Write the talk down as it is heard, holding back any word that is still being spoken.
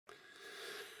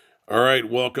All right,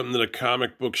 welcome to the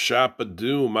Comic Book Shop of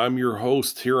Doom. I'm your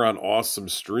host here on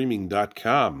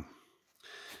awesomestreaming.com.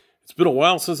 It's been a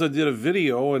while since I did a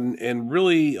video, and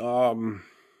really,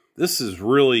 this is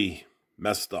really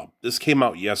messed up. This came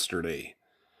out yesterday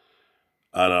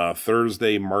on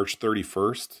Thursday, March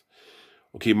 31st.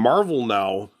 Okay, Marvel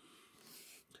now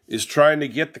is trying to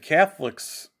get the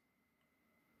Catholics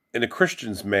and the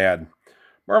Christians mad.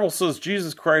 Marvel says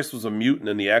Jesus Christ was a mutant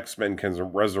and the X-Men can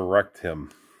resurrect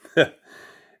him.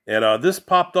 And this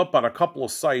popped up on a couple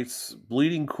of sites.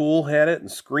 Bleeding Cool had it and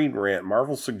Screen Rant.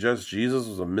 Marvel suggests Jesus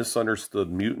was a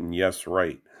misunderstood mutant. Yes,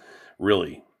 right.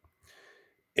 Really.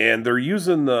 And they're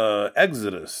using the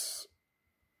Exodus.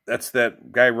 That's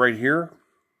that guy right here.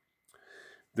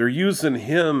 They're using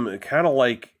him kind of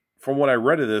like, from what I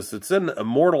read of this, it's in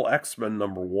Immortal X-Men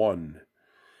 #1.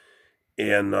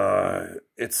 And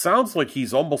it sounds like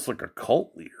he's almost like a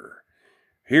cult leader.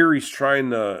 Here he's trying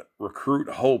to recruit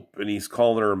Hope, and he's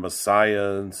calling her a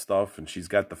Messiah and stuff, and she's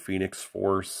got the Phoenix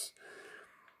Force.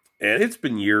 And it's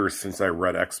been years since I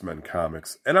read X-Men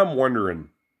comics, and I'm wondering,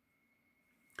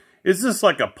 is this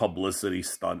like a publicity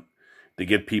stunt to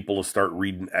get people to start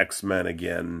reading X-Men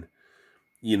again?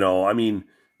 You know, I mean,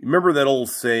 remember that old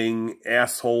saying,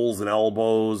 assholes and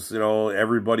elbows? You know,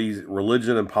 everybody's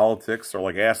religion and politics are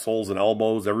like assholes and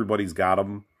elbows. Everybody's got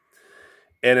them.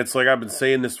 And it's like I've been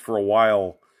saying this for a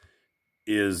while,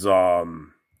 is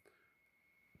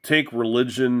take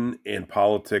religion and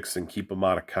politics and keep them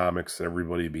out of comics and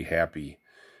everybody be happy.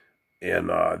 And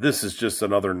this is just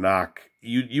another knock.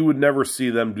 You would never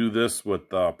see them do this with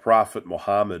Prophet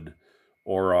Muhammad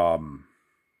or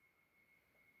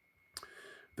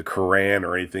the Quran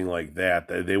or anything like that.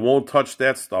 They won't touch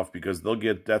that stuff because they'll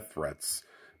get death threats.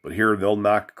 But here they'll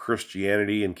knock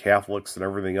Christianity and Catholics and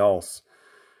everything else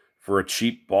for a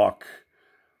cheap buck.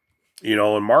 You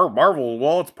know, and Marvel,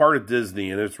 well, it's part of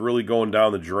Disney, and it's really going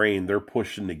down the drain. They're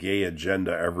pushing the gay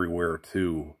agenda everywhere,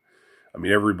 too. I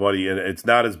mean, everybody, and it's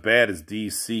not as bad as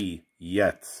DC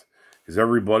yet, because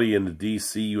everybody in the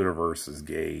DC universe is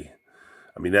gay.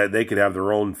 I mean, they could have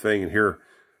their own thing, and here,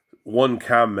 one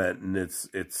comment, and it's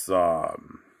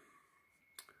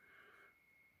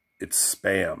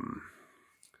spam.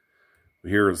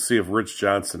 Here, let's see if Rich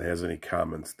Johnson has any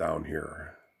comments down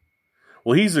here.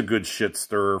 Well, he's a good shit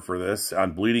stirrer for this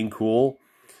on Bleeding Cool.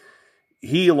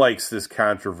 He likes this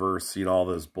controversy and all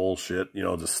this bullshit, you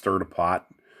know, to stir the pot.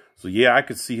 So, yeah, I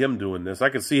could see him doing this. I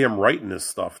could see him writing this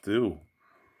stuff, too.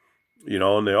 You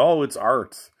know, and it's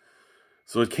art.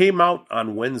 So, it came out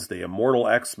on Wednesday, Immortal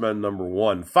X-Men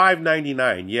 #1.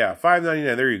 $5.99. Yeah,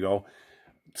 $5.99. There you go.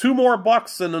 $2 more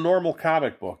than the normal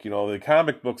comic book. You know, the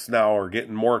comic books now are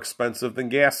getting more expensive than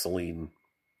gasoline.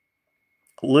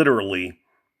 Literally.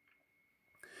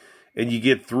 And you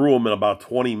get through them in about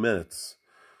 20 minutes.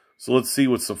 So let's see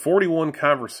what's the 41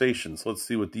 conversations. Let's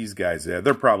see what these guys have.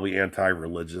 They're probably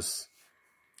anti-religious.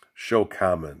 Show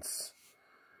comments.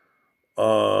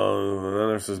 Then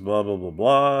it says blah, blah, blah,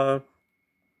 blah.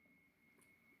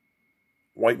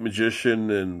 White Magician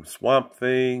and Swamp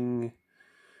Thing.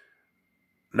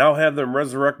 Now have them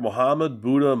resurrect Muhammad,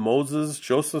 Buddha, Moses,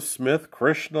 Joseph Smith,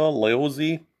 Krishna,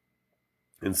 Laozi,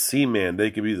 and Seaman. They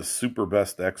could be the super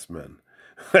best X-Men.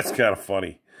 That's kind of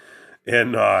funny.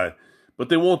 And, but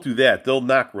they won't do that. They'll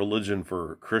knock religion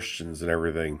for Christians and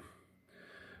everything.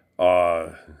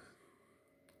 But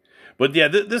yeah,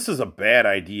 this is a bad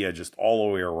idea just all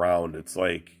the way around. It's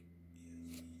like,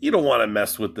 you don't want to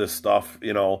mess with this stuff,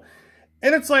 you know.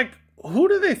 And it's like, who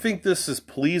do they think this is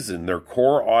pleasing? Their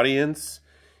core audience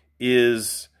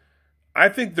is, I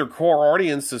think their core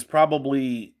audience is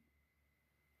probably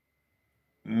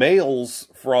males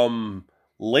from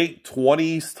late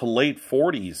 20s to late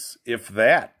 40s, if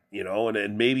that, you know,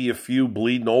 and maybe a few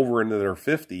bleeding over into their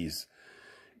 50s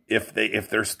if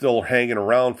they're still hanging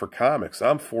around for comics.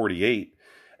 I'm 48,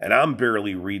 and I'm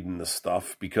barely reading the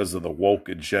stuff because of the woke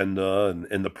agenda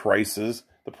and the prices.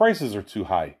 The prices are too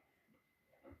high.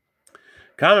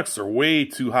 Comics are way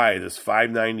too high. This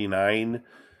 $5.99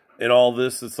 and all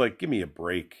this, it's like, give me a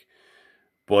break.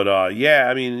 But yeah,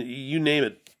 I mean, you name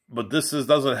it. But this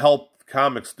doesn't help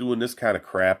comics doing this kind of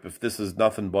crap if this is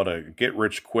nothing but a get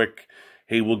rich quick,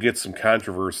 hey, we'll get some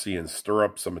controversy and stir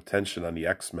up some attention on the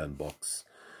X-Men books,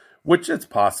 which it's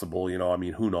possible, you know. I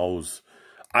mean, who knows?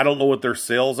 I don't know what their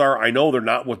sales are. I know they're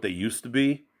not what they used to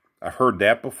be. I've heard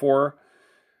that before.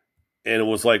 And it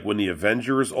was like when the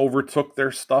Avengers overtook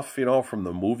their stuff, you know, from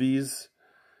the movies.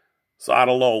 So I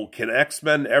don't know, can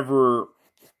X-Men ever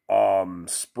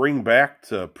spring back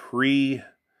to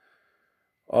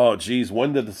oh, geez,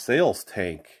 when did the sales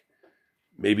tank?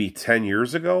 Maybe 10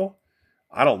 years ago?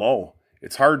 I don't know.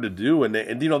 it's hard to do.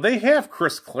 And you know, they have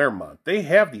Chris Claremont. They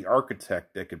have the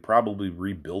architect that could probably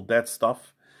rebuild that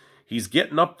stuff. He's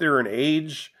getting up there in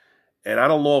age, and I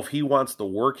don't know if he wants to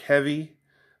work heavy,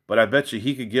 but I bet you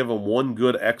he could give them one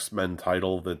good X-Men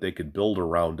title that they could build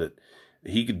around it.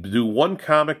 He could do one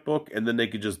comic book, and then they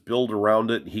could just build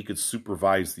around it, and he could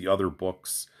supervise the other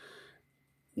books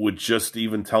with just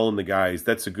even telling the guys,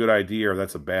 that's a good idea or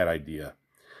that's a bad idea.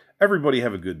 Everybody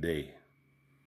have a good day.